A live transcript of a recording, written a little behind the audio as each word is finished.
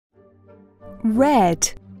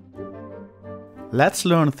Red. Let's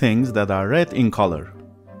learn things that are red in color.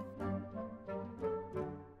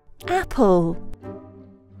 Apple.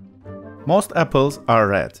 Most apples are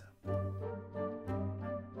red.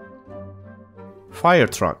 Fire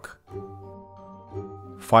truck.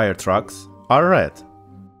 Fire trucks are red.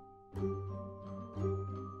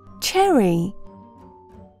 Cherry.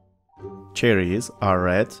 Cherries are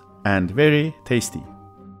red and very tasty.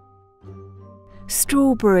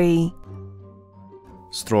 Strawberry.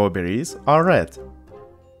 Strawberries are red.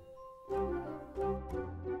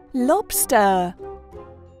 Lobster.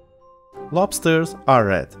 Lobsters are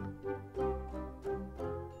red.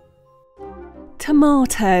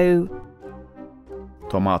 Tomato.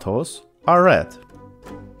 Tomatoes are red.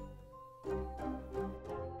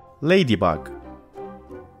 Ladybug.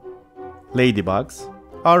 Ladybugs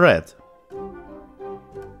are red.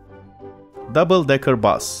 Double-decker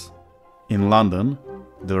bus. In London,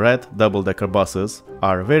 the red double-decker buses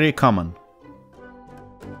are very common.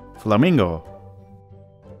 Flamingo.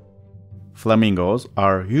 Flamingos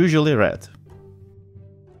are usually red.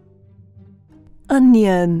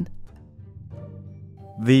 Onion.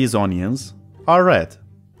 These onions are red.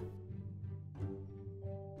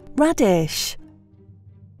 Radish.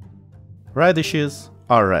 Radishes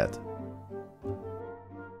are red.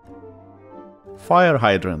 Fire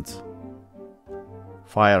hydrant.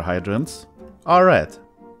 Fire hydrants are red.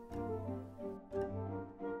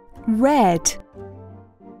 Red.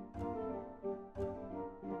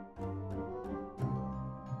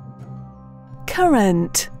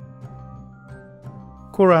 Currant.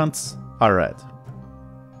 Currants are red.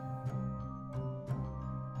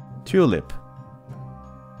 Tulip.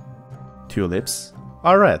 Tulips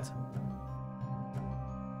are red.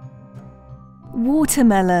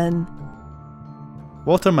 Watermelon.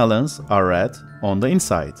 Watermelons are red on the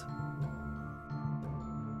inside.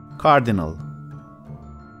 Cardinal.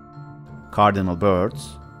 Cardinal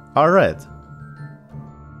birds are red.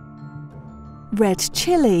 Red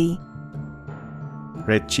chili.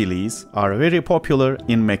 Red chilies are very popular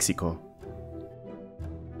in Mexico.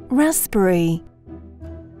 Raspberry.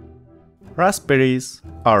 Raspberries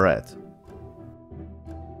are red.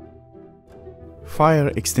 Fire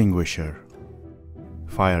extinguisher.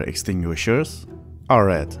 Fire extinguishers are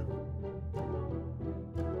red.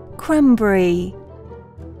 Cranberry.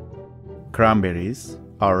 Cranberries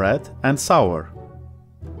are red and sour.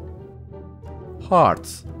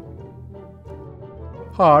 Hearts.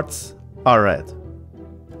 Hearts are red.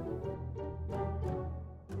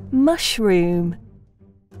 Mushroom.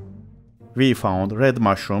 We found red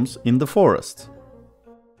mushrooms in the forest.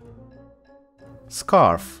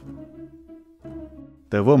 Scarf.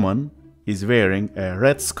 The woman is wearing a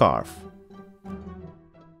red scarf.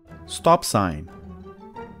 Stop sign.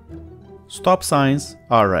 Stop signs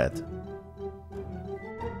are red.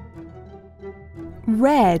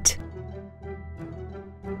 Red.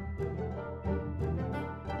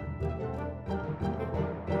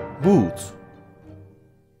 Boots.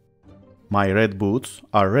 My red boots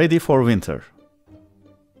are ready for winter.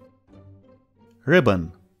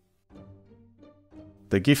 Ribbon.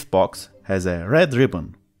 The gift box has a red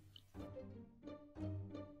ribbon.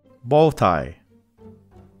 Bow tie.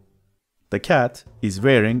 The cat is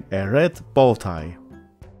wearing a red bow tie.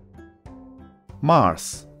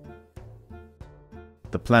 Mars.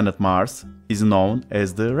 The planet Mars is known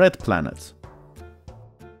as the red planet.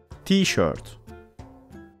 T-shirt.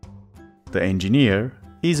 The engineer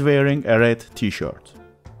is wearing a red t-shirt.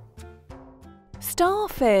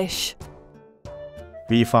 Starfish.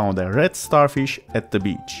 We found a red starfish at the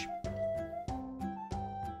beach.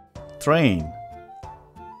 Train.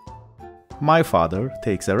 My father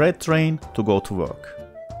takes a red train to go to work.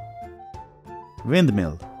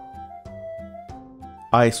 Windmill.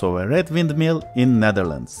 I saw a red windmill in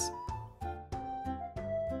Netherlands.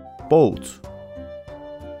 Boat.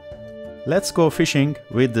 Let's go fishing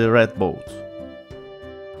with the red boat.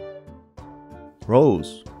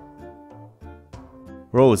 Rose.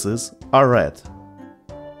 Roses are red.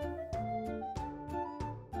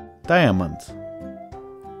 Diamond.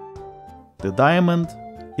 The diamond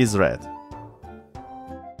is red.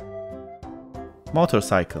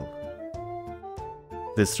 Motorcycle.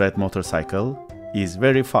 This red motorcycle is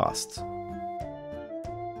very fast.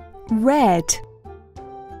 Red.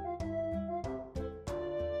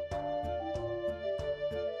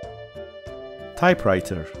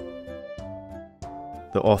 Typewriter.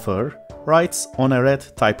 The author writes on a red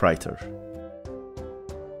typewriter.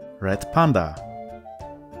 Red panda.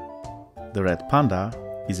 The red panda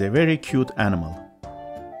is a very cute animal.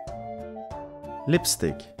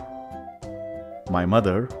 Lipstick. My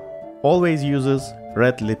mother always uses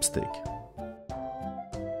red lipstick.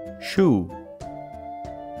 Shoe.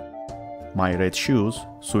 My red shoes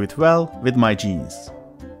suit well with my jeans.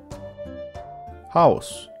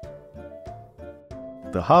 House.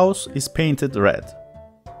 The house is painted red.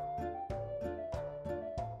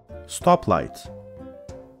 Stoplight.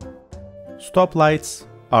 Stoplights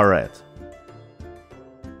are red.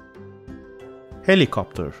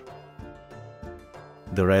 Helicopter.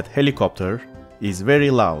 The red helicopter is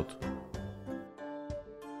very loud.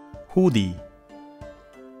 Hoodie.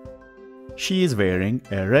 She is wearing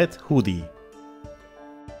a red hoodie.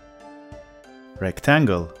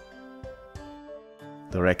 Rectangle.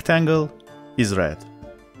 The rectangle is red.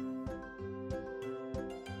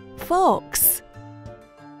 Fox.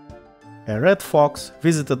 A red fox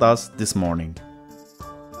visited us this morning.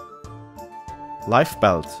 Life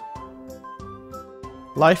belt.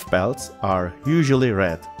 Life belts are usually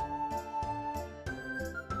red.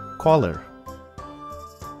 Collar.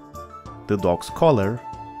 The dog's collar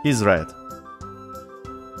is red.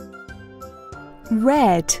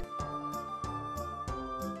 Red.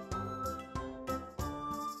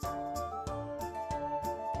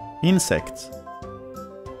 Insect.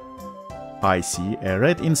 I see a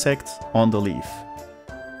red insect on the leaf.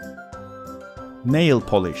 Nail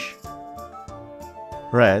polish.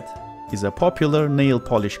 Red is a popular nail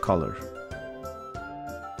polish color.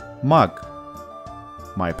 Mug.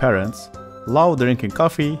 My parents love drinking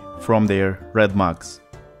coffee from their red mugs.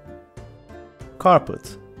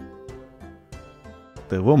 Carpet.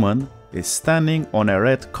 The woman is standing on a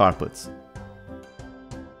red carpet.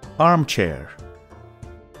 Armchair.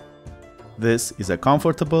 This is a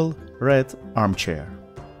comfortable red armchair.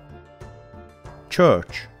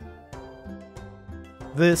 Church.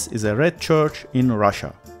 This is a red church in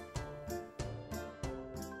Russia.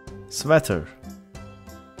 Sweater.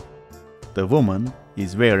 The woman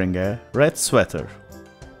is wearing a red sweater.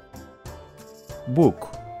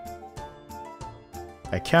 Book.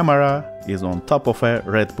 A camera is on top of a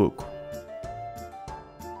red book.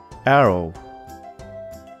 Arrow.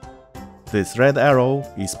 This red arrow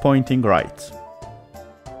is pointing right.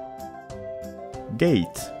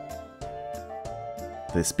 Gate.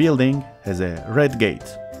 This building has a red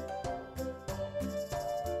gate.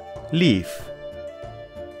 Leaf.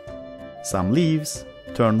 Some leaves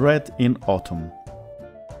turn red in autumn.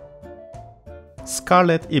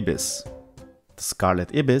 Scarlet ibis. The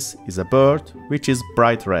scarlet ibis is a bird which is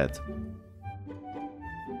bright red.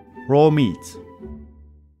 Raw meat.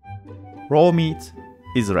 Raw meat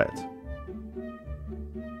is red.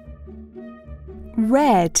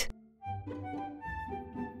 Red.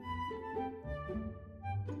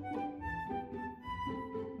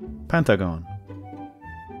 Pentagon.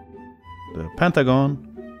 The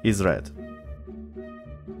pentagon is red.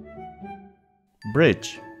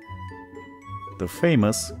 Bridge. The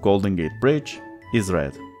famous Golden Gate Bridge is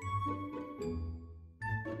red.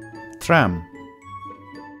 Tram.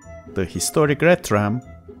 The historic red tram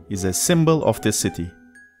is a symbol of the city.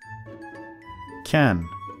 Can.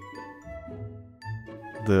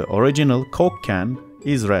 The original Coke can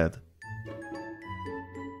is red.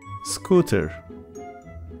 Scooter.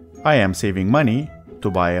 I am saving money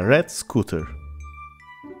to buy a red scooter.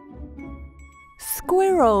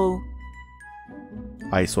 Squirrel.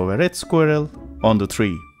 I saw a red squirrel on the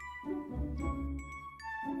tree.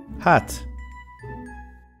 Hat.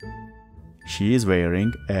 She is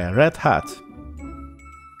wearing a red hat.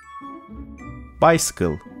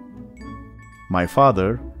 Bicycle. My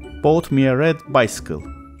father bought me a red bicycle.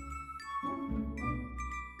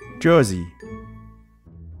 Jersey.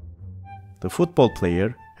 The football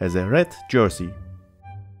player has a red jersey.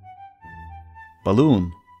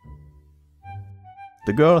 Balloon.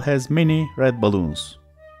 The girl has many red balloons.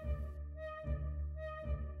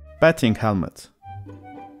 Batting helmet.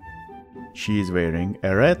 She is wearing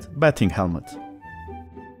a red batting helmet.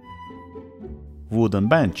 Wooden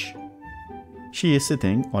bench. She is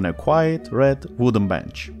sitting on a quiet red wooden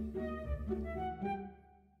bench.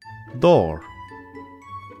 Door.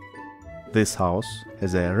 This house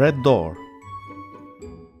has a red door.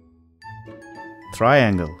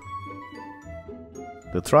 Triangle.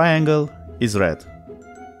 The triangle is red.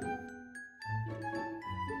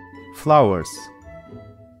 Flowers.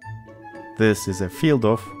 This is a field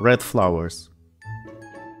of red flowers.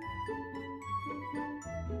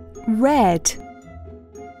 Red.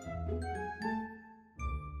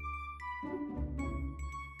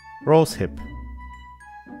 Rose hip.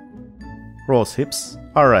 Rose hips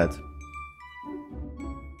are red.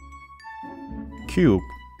 Cube.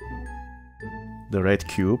 The red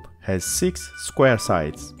cube has 6 square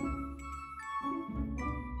sides.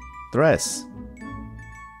 Dress.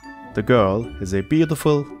 The girl has a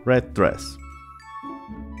beautiful red dress.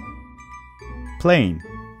 Plane.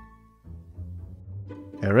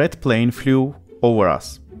 A red plane flew over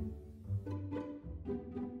us.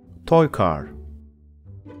 Toy car.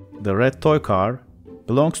 The red toy car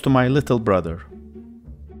belongs to my little brother.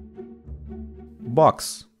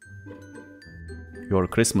 Box. Your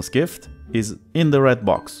Christmas gift is in the red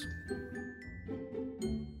box.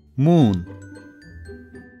 Moon.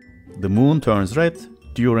 The moon turns red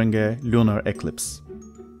during a lunar eclipse.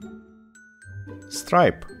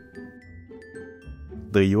 Stripe.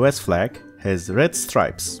 The US flag has red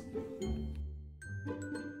stripes.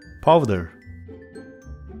 Powder.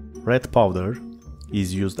 Red powder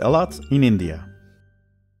is used a lot in India.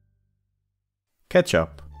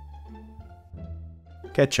 Ketchup.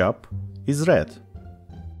 Ketchup is red.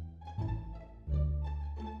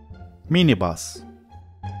 Minibus.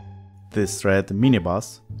 This red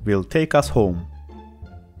minibus will take us home.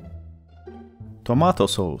 Tomato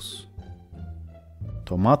sauce.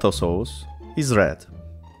 Tomato sauce is red.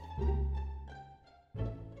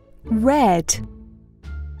 Red.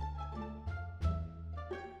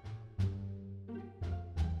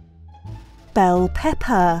 Bell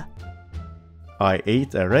pepper. I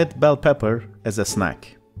ate a red bell pepper as a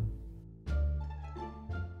snack.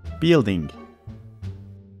 Building.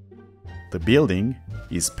 The building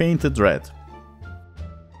is painted red.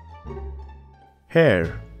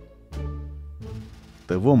 Hair.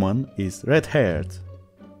 The woman is red-haired.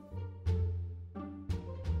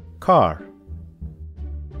 Car.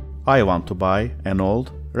 I want to buy an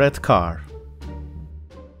old red car.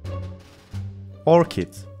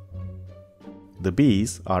 Orchid. The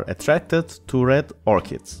bees are attracted to red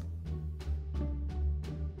orchids.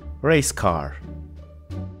 Race car.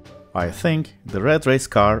 I think the red race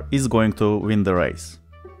car is going to win the race.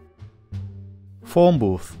 Phone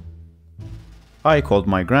booth. I called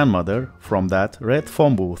my grandmother from that red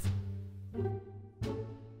phone booth.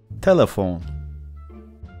 Telephone.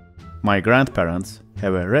 My grandparents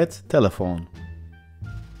have a red telephone.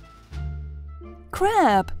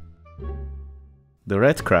 Crab. The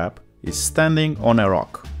red crab is standing on a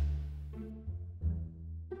rock.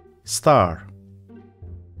 Star.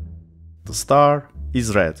 The star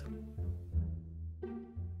is red.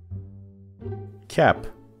 Cap.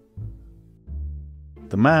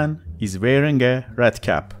 The man is wearing a red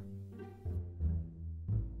cap.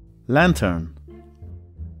 Lantern.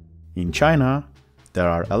 In China, there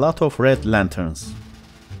are a lot of red lanterns.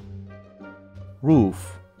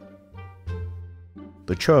 Roof.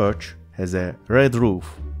 The church has a red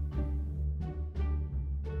roof.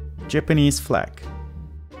 Japanese flag.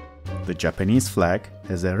 The Japanese flag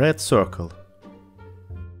has a red circle.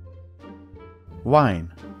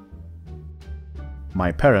 Wine.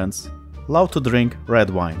 My parents love to drink red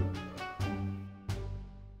wine.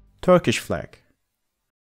 Turkish flag.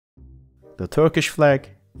 The Turkish flag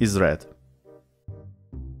is red.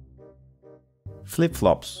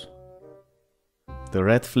 Flip-flops. The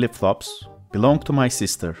red flip-flops belong to my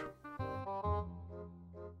sister.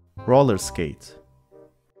 Roller skate.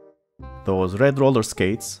 Those red roller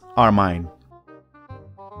skates are mine.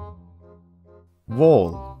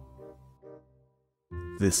 Wall.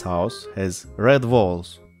 This house has red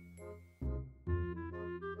walls.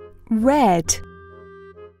 Red.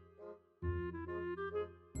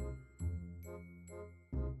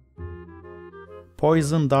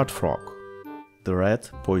 Poison dart frog. The red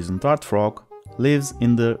poison dart frog lives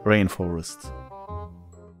in the rainforest.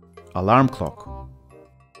 Alarm clock.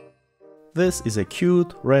 This is a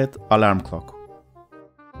cute red alarm clock.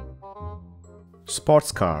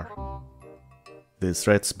 Sports car. This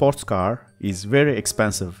red sports car is very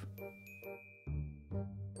expensive.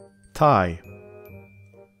 Tie.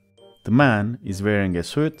 The man is wearing a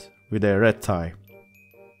suit with a red tie.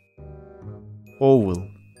 Oval.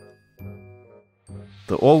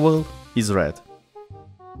 The oval is red.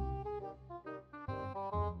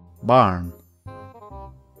 Barn.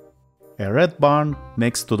 A red barn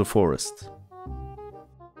next to the forest.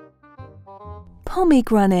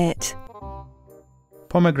 Pomegranate.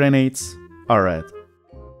 Pomegranates are red.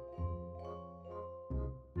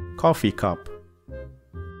 Coffee cup.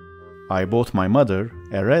 I bought my mother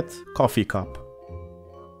a red coffee cup.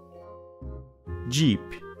 Jeep.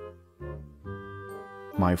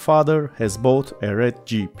 My father has bought a red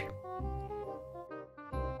Jeep.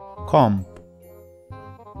 Comb.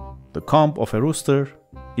 The comb of a rooster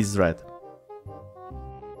is red.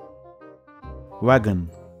 Wagon.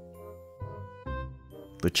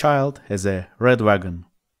 The child has a red wagon.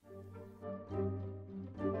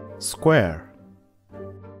 Square.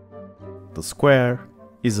 The square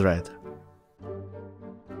is red.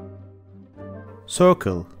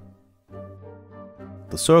 Circle.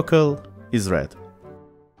 The circle is red.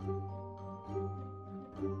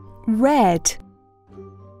 red,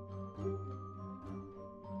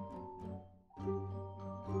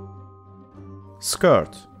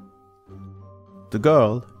 skirt. The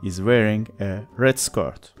girl is wearing a red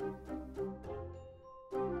skirt.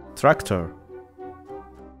 Tractor.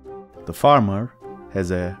 The farmer has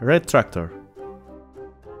a red tractor.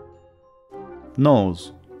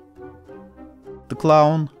 Nose. The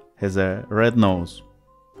clown has a red nose.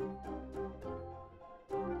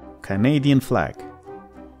 Canadian flag.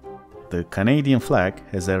 The Canadian flag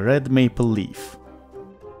has a red maple leaf.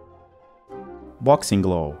 Boxing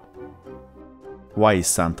glove. Why is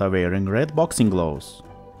Santa wearing red boxing gloves?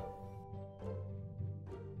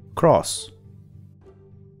 Cross.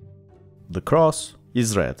 The cross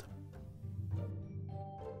is red.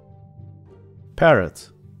 Parrot.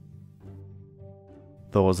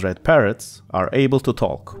 Those red parrots are able to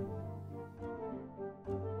talk.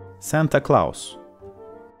 Santa Claus.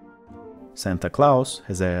 Santa Claus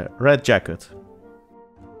has a red jacket.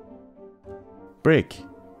 Brick.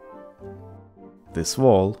 This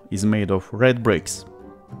wall is made of red bricks.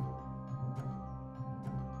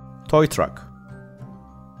 Toy truck.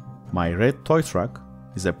 My red toy truck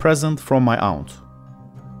is a present from my aunt.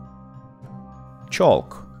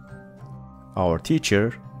 Chalk. Our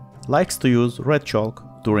teacher likes to use red chalk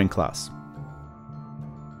during class.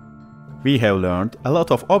 We have learned a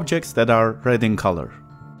lot of objects that are red in color.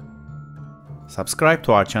 Subscribe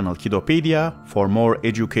to our channel Kiddopedia for more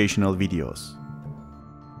educational videos.